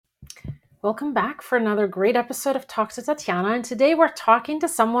Welcome back for another great episode of Talk to Tatiana. And today we're talking to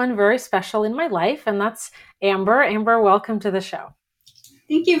someone very special in my life, and that's Amber. Amber, welcome to the show.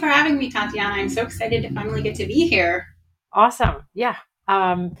 Thank you for having me, Tatiana. I'm so excited to finally get to be here. Awesome. Yeah.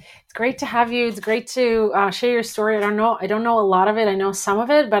 It's great to have you. It's great to share your story. I don't know a lot of it. I know some of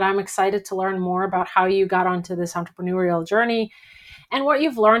it, but I'm excited to learn more about how you got onto this entrepreneurial journey and what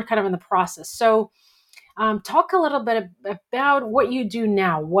you've learned kind of in the process. So, talk a little bit about what you do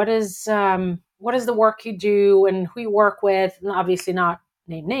now. What is the work you do and who you work with? And obviously, not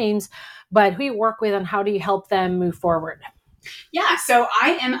name names, but who you work with and how do you help them move forward? Yeah, so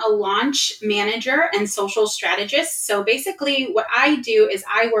I am a launch manager and social strategist. So basically, what I do is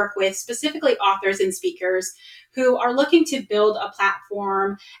I work with specifically authors and speakers who are looking to build a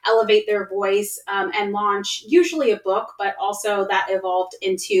platform, elevate their voice, and launch usually a book, but also that evolved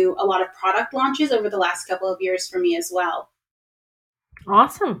into a lot of product launches over the last couple of years for me as well.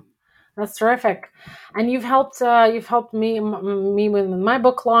 Awesome. That's terrific. And you've helped me with my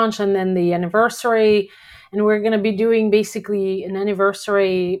book launch and then the anniversary. And we're going to be doing basically an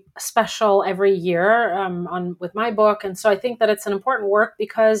anniversary special every year on with my book. And so I think that it's an important work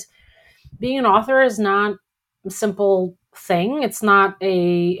because being an author is not a simple thing. It's not an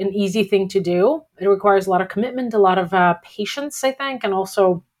easy thing to do. It requires a lot of commitment, a lot of patience, I think, and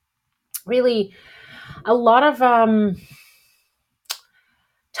also really a lot of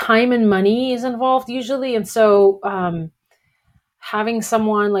time and money is involved usually. And so having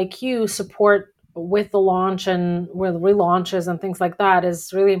someone like you support with the launch and with relaunches and things like that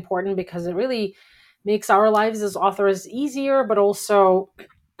is really important because it really makes our lives as authors easier, but also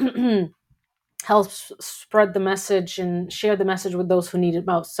helps spread the message and share the message with those who need it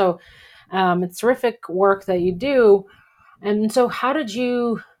most. So it's terrific work that you do. And so, how did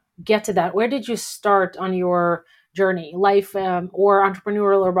you get to that? Where did you start on your journey, life or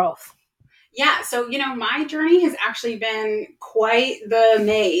entrepreneurial or both? Yeah, so my journey has actually been quite the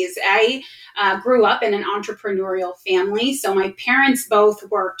maze. I grew up in an entrepreneurial family, so my parents both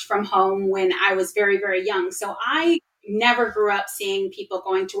worked from home when I was very, very young. So I never grew up seeing people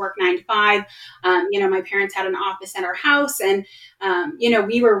going to work 9 to 5. My parents had an office at our house, and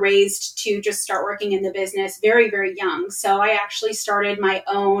we were raised to just start working in the business very, very young. So I actually started my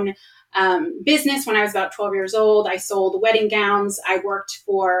own business when I was about 12 years old. I sold wedding gowns. I worked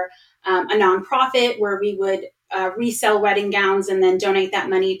for a nonprofit where we would resell wedding gowns and then donate that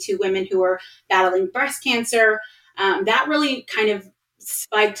money to women who are battling breast cancer. That really kind of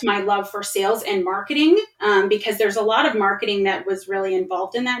spiked my love for sales and marketing because there's a lot of marketing that was really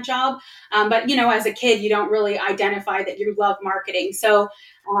involved in that job. But as a kid, you don't really identify that you love marketing. So,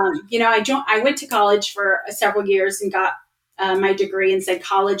 I went to college for several years and got my degree in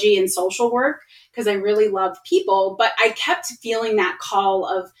psychology and social work because I really loved people. But I kept feeling that call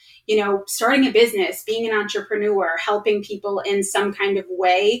of, starting a business, being an entrepreneur, helping people in some kind of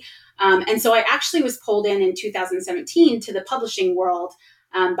way. And so I actually was pulled in 2017 to the publishing world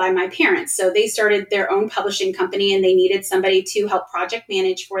by my parents. So they started their own publishing company and they needed somebody to help project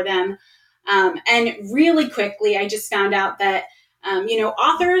manage for them. And really quickly, I just found out that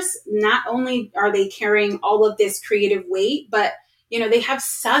authors, not only are they carrying all of this creative weight, but they have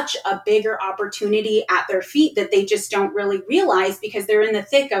such a bigger opportunity at their feet that they just don't really realize because they're in the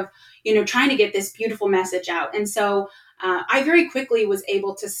thick of, trying to get this beautiful message out. And so I very quickly was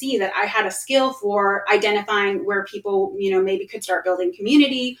able to see that I had a skill for identifying where people, maybe could start building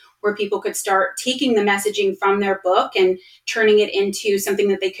community, where people could start taking the messaging from their book and turning it into something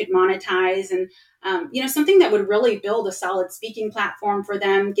that they could monetize and something that would really build a solid speaking platform for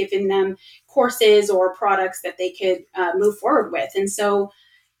them, giving them courses or products that they could move forward with. And so,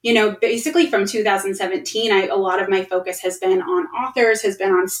 basically from 2017, a lot of my focus has been on authors, has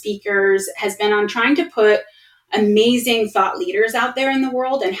been on speakers, has been on trying to put amazing thought leaders out there in the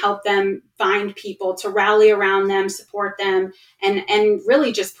world and help them find people to rally around them, support them, and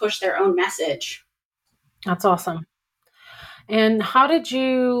really just push their own message. That's awesome. And how did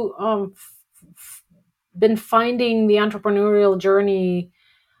you been finding the entrepreneurial journey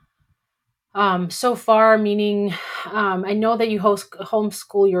so far? Meaning, I know that you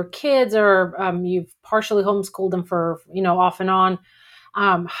homeschool your kids, or you've partially homeschooled them for off and on.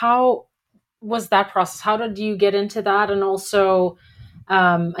 How was that process? How did you get into that? And also,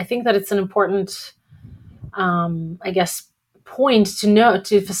 I think that it's an important, I guess, point to know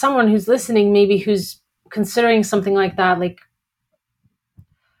to for someone who's listening, maybe who's considering something like that. Like,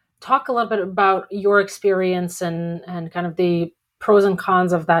 talk a little bit about your experience and kind of the pros and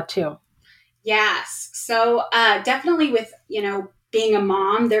cons of that too. Yes. So definitely with, being a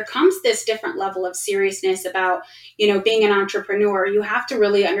mom, there comes this different level of seriousness about, being an entrepreneur. You have to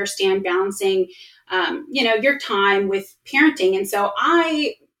really understand balancing, your time with parenting. And so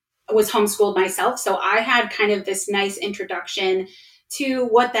I was homeschooled myself. So I had kind of this nice introduction to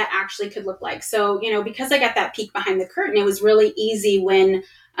what that actually could look like. So, because I got that peek behind the curtain, it was really easy when,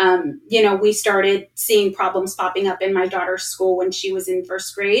 we started seeing problems popping up in my daughter's school when she was in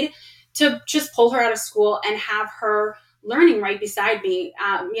first grade, to just pull her out of school and have her learning right beside me.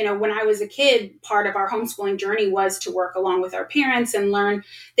 When I was a kid, part of our homeschooling journey was to work along with our parents and learn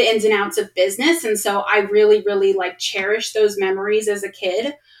the ins and outs of business. And so I really, really like cherished those memories as a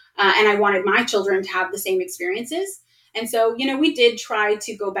kid. And I wanted my children to have the same experiences. And so, we did try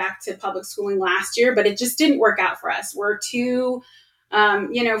to go back to public schooling last year, but it just didn't work out for us. We're too,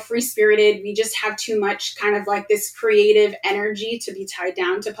 free spirited. We just have too much kind of like this creative energy to be tied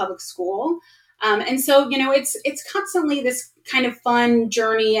down to public school. And so, it's constantly this kind of fun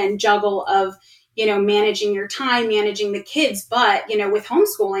journey and juggle of, managing your time, managing the kids. But, with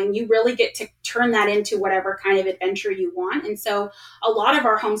homeschooling, you really get to turn that into whatever kind of adventure you want. And so a lot of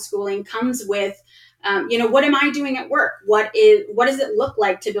our homeschooling comes with, what am I doing at work? What does it look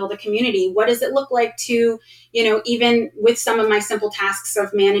like to build a community? What does it look like to, even with some of my simple tasks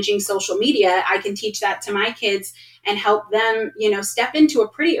of managing social media, I can teach that to my kids and help them, step into a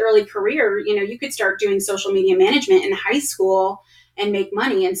pretty early career. You could start doing social media management in high school and make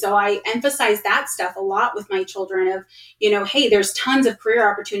money. And so I emphasize that stuff a lot with my children of, hey, there's tons of career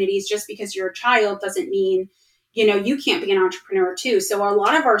opportunities. Just because you're a child doesn't mean, you can't be an entrepreneur too. So a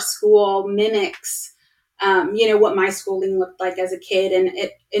lot of our school mimics, what my schooling looked like as a kid, and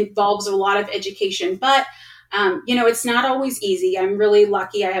it involves a lot of education. But, it's not always easy. I'm really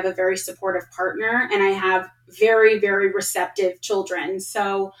lucky. I have a very supportive partner, and I have very, very receptive children.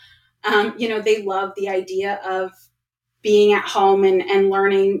 So, they love the idea of being at home and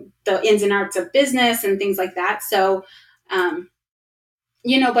learning the ins and outs of business and things like that. So,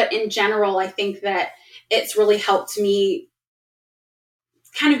 but in general, I think that it's really helped me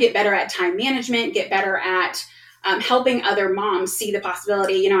kind of get better at time management, get better at helping other moms see the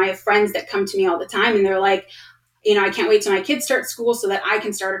possibility. I have friends that come to me all the time and they're like, I can't wait till my kids start school so that I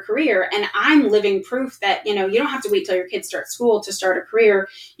can start a career. And I'm living proof that, you don't have to wait till your kids start school to start a career.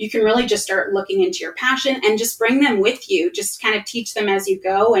 You can really just start looking into your passion and just bring them with you. Just kind of teach them as you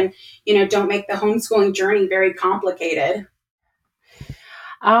go, and, don't make the homeschooling journey very complicated.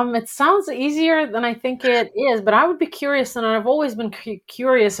 It sounds easier than I think it is, but I would be curious, and I've always been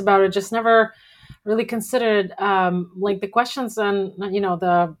curious about it, just never really considered like the questions. And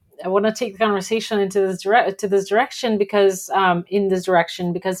I want to take the conversation into this direction because I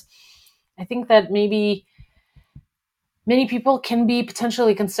think that maybe many people can be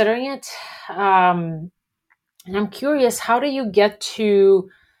potentially considering it. And I'm curious, how do you get to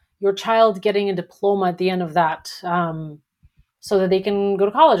your child getting a diploma at the end of that? So that they can go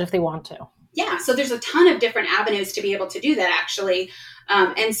to college if they want to. Yeah, so there's a ton of different avenues to be able to do that, actually.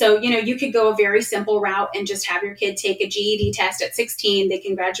 And so, you could go a very simple route and just have your kid take a GED test at 16. They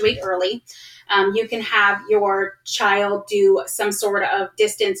can graduate early. You can have your child do some sort of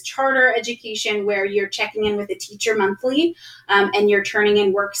distance charter education where you're checking in with a teacher monthly, and you're turning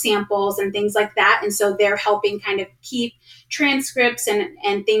in work samples and things like that. And so they're helping kind of keep transcripts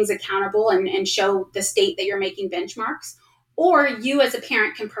and things accountable and show the state that you're making benchmarks. Or you as a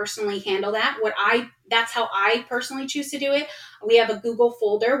parent can personally handle that. That's how I personally choose to do it. We have a Google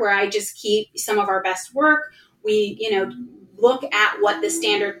folder where I just keep some of our best work. We, look at what the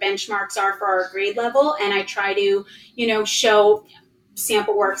standard benchmarks are for our grade level. And I try to, show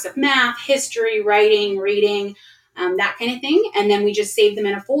sample works of math, history, writing, reading, that kind of thing. And then we just save them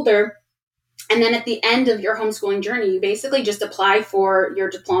in a folder. And then at the end of your homeschooling journey, you basically just apply for your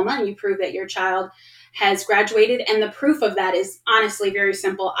diploma and you prove that your child has graduated. And the proof of that is honestly very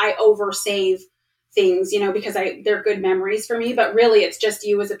simple. I oversave things, because they're good memories for me, but really it's just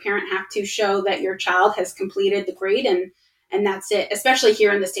you as a parent have to show that your child has completed the grade, and that's it. Especially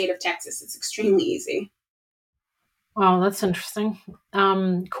here in the state of Texas, it's extremely easy. Wow, that's interesting.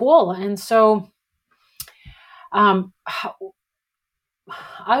 Cool. And so, I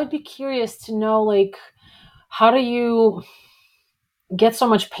would be curious to know, like, how do you get so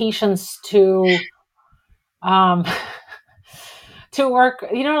much patience to to work?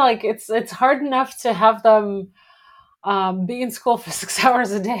 Like it's hard enough to have them be in school for 6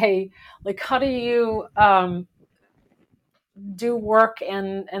 hours a day. Like, how do you do work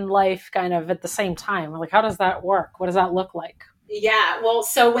and life kind of at the same time? Like, how does that work? What does that look like? Yeah, well,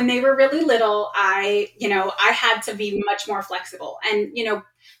 so when they were really little, I had to be much more flexible. And,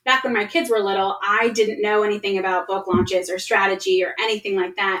 back when my kids were little, I didn't know anything about book launches or strategy or anything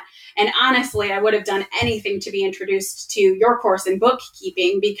like that. And honestly, I would have done anything to be introduced to your course in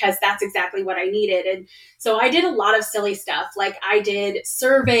bookkeeping because that's exactly what I needed. And so I did a lot of silly stuff. Like I did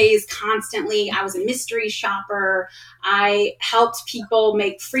surveys constantly. I was a mystery shopper. I helped people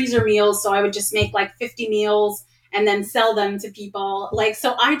make freezer meals. So I would just make like 50 meals and then sell them to people. Like,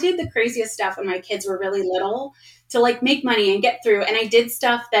 so I did the craziest stuff when my kids were really little to like make money and get through. And I did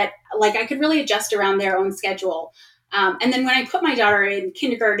stuff that like I could really adjust around their own schedule. And then when I put my daughter in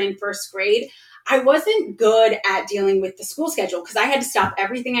kindergarten and first grade, I wasn't good at dealing with the school schedule because I had to stop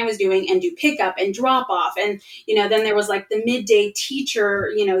everything I was doing and do pickup and drop off. And, then there was like the midday teacher,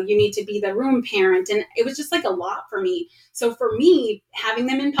 you need to be the room parent. And it was just like a lot for me. So for me, having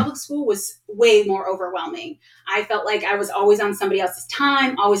them in public school was way more overwhelming. I felt like I was always on somebody else's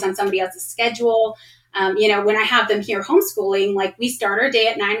time, always on somebody else's schedule. When I have them here homeschooling, like we start our day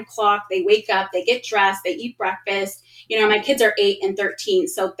at 9 o'clock, they wake up, they get dressed, they eat breakfast. My kids are 8 and 13.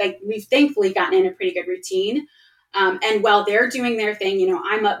 So we've thankfully gotten in a pretty good routine. And while they're doing their thing,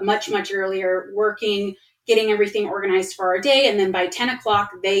 I'm up much, much earlier working, getting everything organized for our day. And then by 10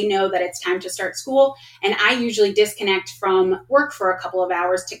 o'clock, they know that it's time to start school. And I usually disconnect from work for a couple of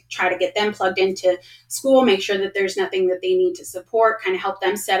hours to try to get them plugged into school, make sure that there's nothing that they need to support, kind of help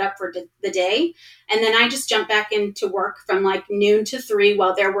them set up for the day. And then I just jump back into work from like noon to 3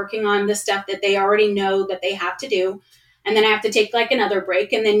 while they're working on the stuff that they already know that they have to do. And then I have to take like another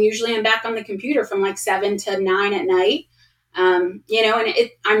break. And then usually I'm back on the computer from like 7 to 9 at night. I'm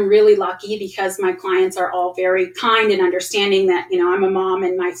really lucky because my clients are all very kind and understanding that, I'm a mom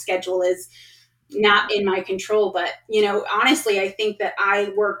and my schedule is not in my control. But, honestly, I think that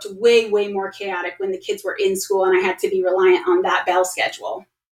I worked way, way more chaotic when the kids were in school and I had to be reliant on that bell schedule.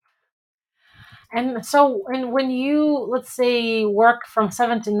 And so, and when you, let's say, work from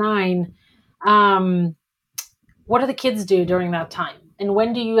 7 to 9, what do the kids do during that time? And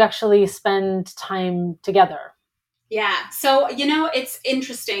when do you actually spend time together? Yeah. So, it's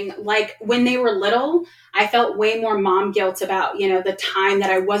interesting. Like when they were little, I felt way more mom guilt about, the time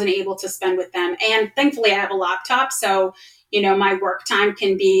that I wasn't able to spend with them. And thankfully I have a laptop. So, my work time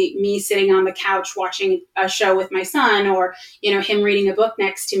can be me sitting on the couch watching a show with my son or, him reading a book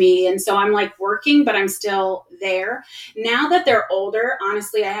next to me. And so I'm like working, but I'm still there. Now that they're older,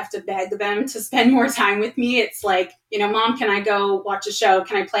 honestly, I have to beg them to spend more time with me. It's like, Mom, can I go watch a show?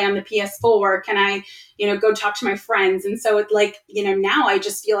 Can I play on the PS4? Can I, go talk to my friends? And so it's like, now I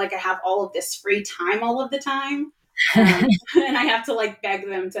just feel like I have all of this free time all of the time. And I have to like beg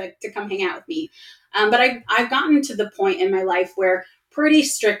them to come hang out with me. But I've gotten to the point in my life where pretty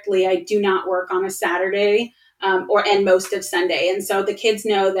strictly I do not work on a Saturday and most of Sunday. And so the kids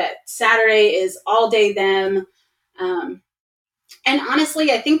know that Saturday is all day them. And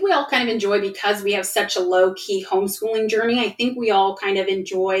honestly, I think we all kind of enjoy because we have such a low key homeschooling journey. I think we all kind of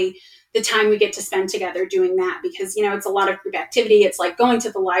enjoy the time we get to spend together doing that because, it's a lot of group activity. It's like going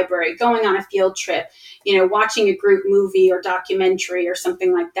to the library, going on a field trip, watching a group movie or documentary or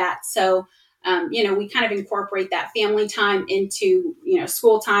something like that. So, we kind of incorporate that family time into,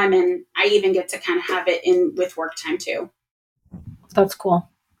 school time. And I even get to kind of have it in with work time too. That's cool.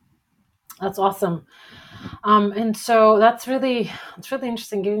 That's awesome. And so it's really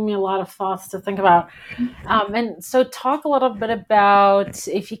interesting, giving me a lot of thoughts to think about. And so talk a little bit about,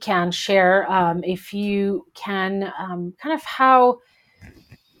 if you can share, if you can, kind of how,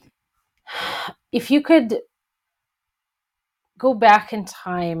 if you could go back in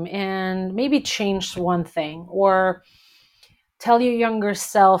time and maybe change one thing or tell your younger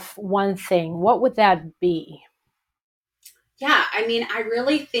self one thing, what would that be? Yeah, I mean, I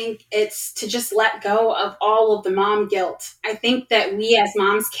really think it's to just let go of all of the mom guilt. I think that we as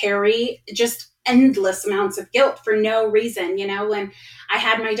moms carry just endless amounts of guilt for no reason. When I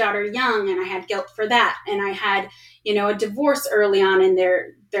had my daughter young and I had guilt for that, and I had, a divorce early on in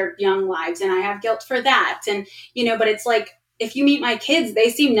their young lives, and I have guilt for that. And, but it's like, if you meet my kids,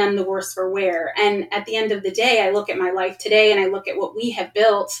 they seem none the worse for wear. And at the end of the day, I look at my life today and I look at what we have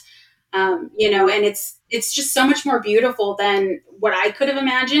built, and it's just so much more beautiful than what I could have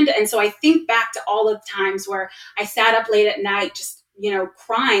imagined. And so I think back to all of the times where I sat up late at night, just,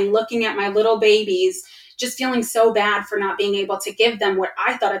 crying, looking at my little babies, just feeling so bad for not being able to give them what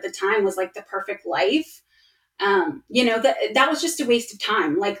I thought at the time was like the perfect life. That was just a waste of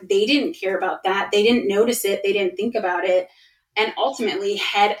time. Like they didn't care about that. They didn't notice it. They didn't think about it. And ultimately,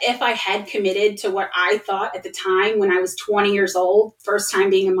 if I had committed to what I thought at the time when I was 20 years old, first time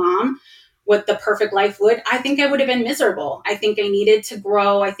being a mom, what the perfect life would, I think I would have been miserable. I think I needed to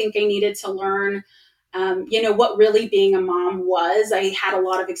grow. I think I needed to learn, what really being a mom was. I had a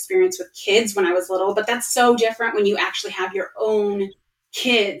lot of experience with kids when I was little, but that's so different when you actually have your own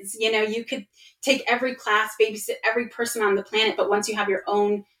kids. You could take every class, babysit every person on the planet, but once you have your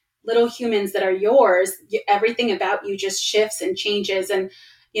own little humans that are yours, everything about you just shifts and changes. And,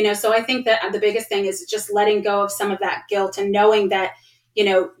 so I think that the biggest thing is just letting go of some of that guilt and knowing that,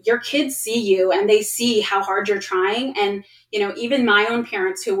 your kids see you and they see how hard you're trying. And, even my own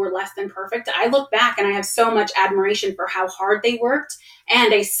parents who were less than perfect, I look back and I have so much admiration for how hard they worked.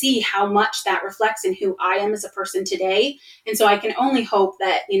 And I see how much that reflects in who I am as a person today. And so I can only hope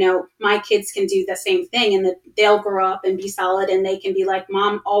that, my kids can do the same thing and that they'll grow up and be solid and they can be like,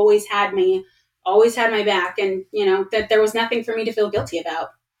 Mom always had me, always had my back. And, that there was nothing for me to feel guilty about.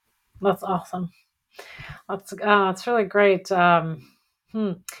 That's awesome. That's really great. I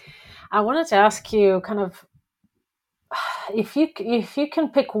wanted to ask you kind of if you can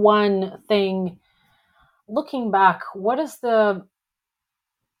pick one thing looking back, what is the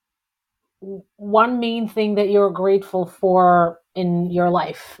one main thing that you're grateful for in your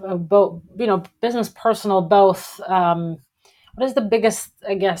life, both business, personal, both? What is the biggest,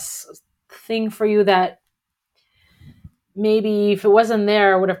 I guess, thing for you that maybe if it wasn't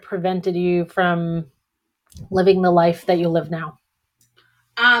there would have prevented you from living the life that you live now?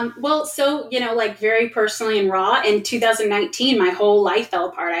 Well, so, like very personally and raw, in 2019, my whole life fell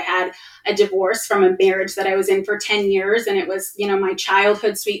apart. I had a divorce from a marriage that I was in for 10 years, and it was, my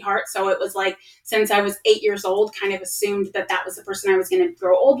childhood sweetheart. So it was like, since I was 8 years old, kind of assumed that that was the person I was going to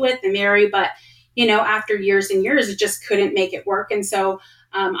grow old with and marry. But, after years and years, it just couldn't make it work. And so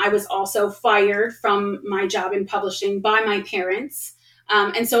I was also fired from my job in publishing by my parents.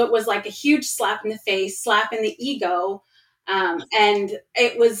 And so it was like a huge slap in the face, slap in the ego. And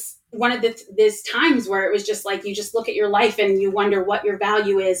it was one of these times where it was just like, you just look at your life and you wonder what your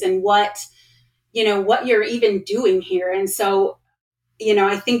value is and what you're even doing here. And so,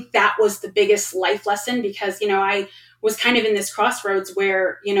 I think that was the biggest life lesson because, I was kind of in this crossroads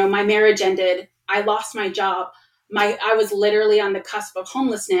where, my marriage ended. I lost my job. I was literally on the cusp of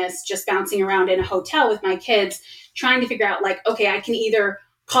homelessness, just bouncing around in a hotel with my kids, trying to figure out like, okay, I can either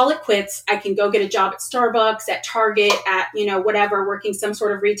call it quits. I can go get a job at Starbucks, at Target, at, whatever, working some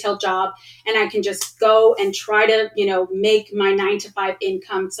sort of retail job. And I can just go and try to, make my 9 to 5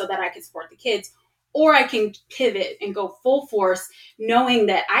 income so that I can support the kids. Or I can pivot and go full force, knowing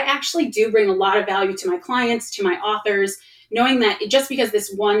that I actually do bring a lot of value to my clients, to my authors, knowing that just because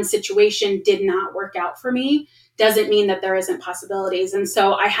this one situation did not work out for me doesn't mean that there isn't possibilities. And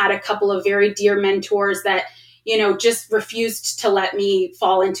so I had a couple of very dear mentors that, just refused to let me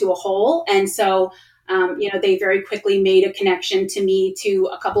fall into a hole. And so, they very quickly made a connection to me to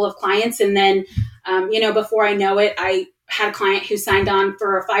a couple of clients. And then, before I know it, I had a client who signed on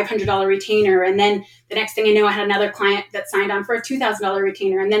for a $500 retainer. And then the next thing I knew, I had another client that signed on for a $2,000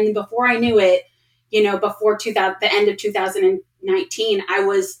 retainer. And then before I knew it, before the end of 2019, I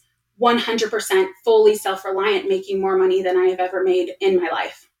was 100% fully self-reliant, making more money than I have ever made in my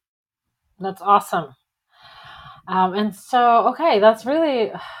life. That's awesome. And so, okay, that's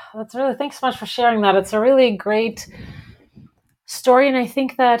really, thanks so much for sharing that. It's a really great story. And I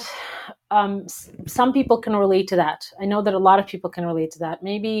think that some people can relate to that. I know that a lot of people can relate to that.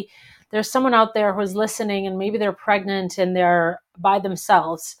 Maybe there's someone out there who's listening and maybe they're pregnant and they're by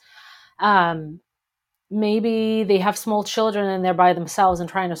themselves. Maybe they have small children and they're by themselves and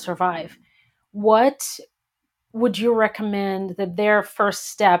trying to survive. What would you recommend that their first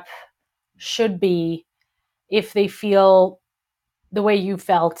step should be if they feel the way you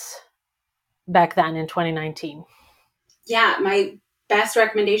felt back then in 2019? Yeah, my best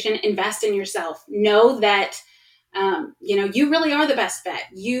recommendation, invest in yourself. Know that, you really are the best bet.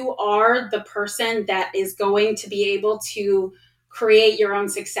 You are the person that is going to be able to create your own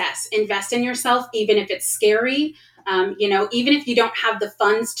success. Invest in yourself, even if it's scary. Even if you don't have the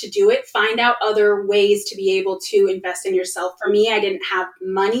funds to do it, find out other ways to be able to invest in yourself. For me, I didn't have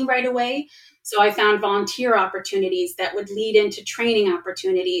money right away. So I found volunteer opportunities that would lead into training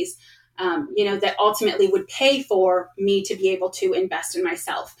opportunities, that ultimately would pay for me to be able to invest in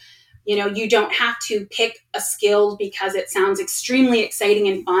myself. You don't have to pick a skill because it sounds extremely exciting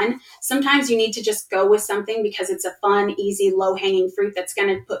and fun. Sometimes you need to just go with something because it's a fun, easy, low-hanging fruit that's going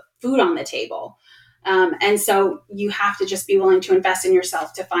to put food on the table. And so you have to just be willing to invest in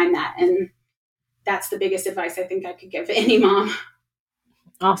yourself to find that. And that's the biggest advice I think I could give any mom.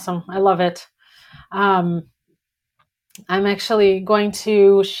 Awesome. I love it. I'm actually going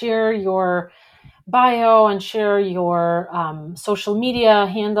to share your bio and share your social media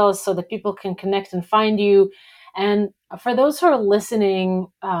handles so that people can connect and find you. And for those who are listening,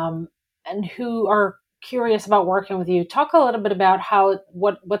 and who are curious about working with you, talk a little bit about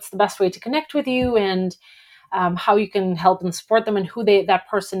what's the best way to connect with you, and how you can help and support them, and who that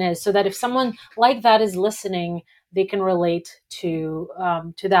person is, so that if someone like that is listening, they can relate to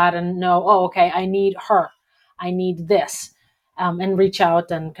that and know, oh, okay, I need her, I need this, and reach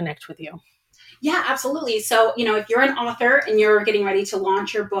out and connect with you. Yeah, absolutely. So, if you're an author and you're getting ready to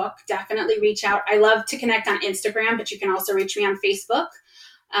launch your book, definitely reach out. I love to connect on Instagram, but you can also reach me on Facebook.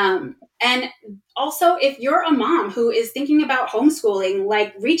 And also, if you're a mom who is thinking about homeschooling,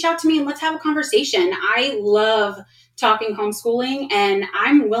 like, reach out to me and let's have a conversation. I love talking homeschooling, and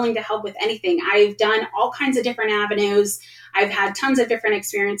I'm willing to help with anything. I've done all kinds of different avenues. I've had tons of different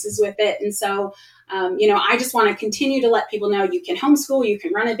experiences with it. And so, I just want to continue to let people know you can homeschool, you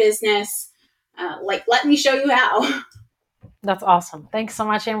can run a business. Let me show you how. That's awesome. Thanks so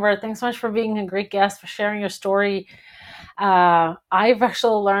much, Amber. Thanks so much for being a great guest, for sharing your story. I've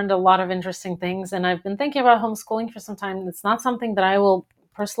actually learned a lot of interesting things, and I've been thinking about homeschooling for some time. It's not something that I will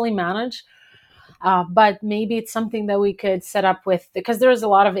personally manage, but maybe it's something that we could set up with, because there's a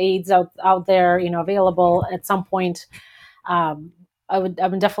lot of aids out there, available at some point.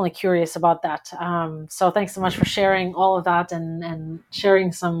 I'm definitely curious about that. So thanks so much for sharing all of that, and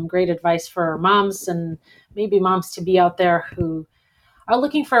sharing some great advice for moms, and maybe moms to be out there who are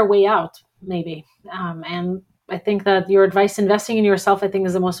looking for a way out, maybe. And I think that your advice, investing in yourself, I think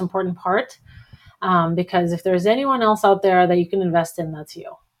is the most important part, because if there's anyone else out there that you can invest in, that's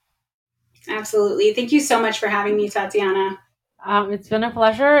you. Absolutely. Thank you so much for having me, Tatiana. It's been a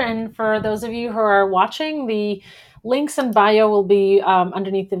pleasure. And for those of you who are watching, the links and bio will be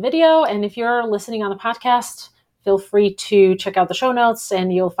underneath the video. And if you're listening on the podcast, feel free to check out the show notes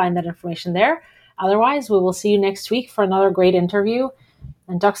and you'll find that information there. Otherwise, we will see you next week for another great interview,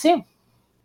 and talk soon.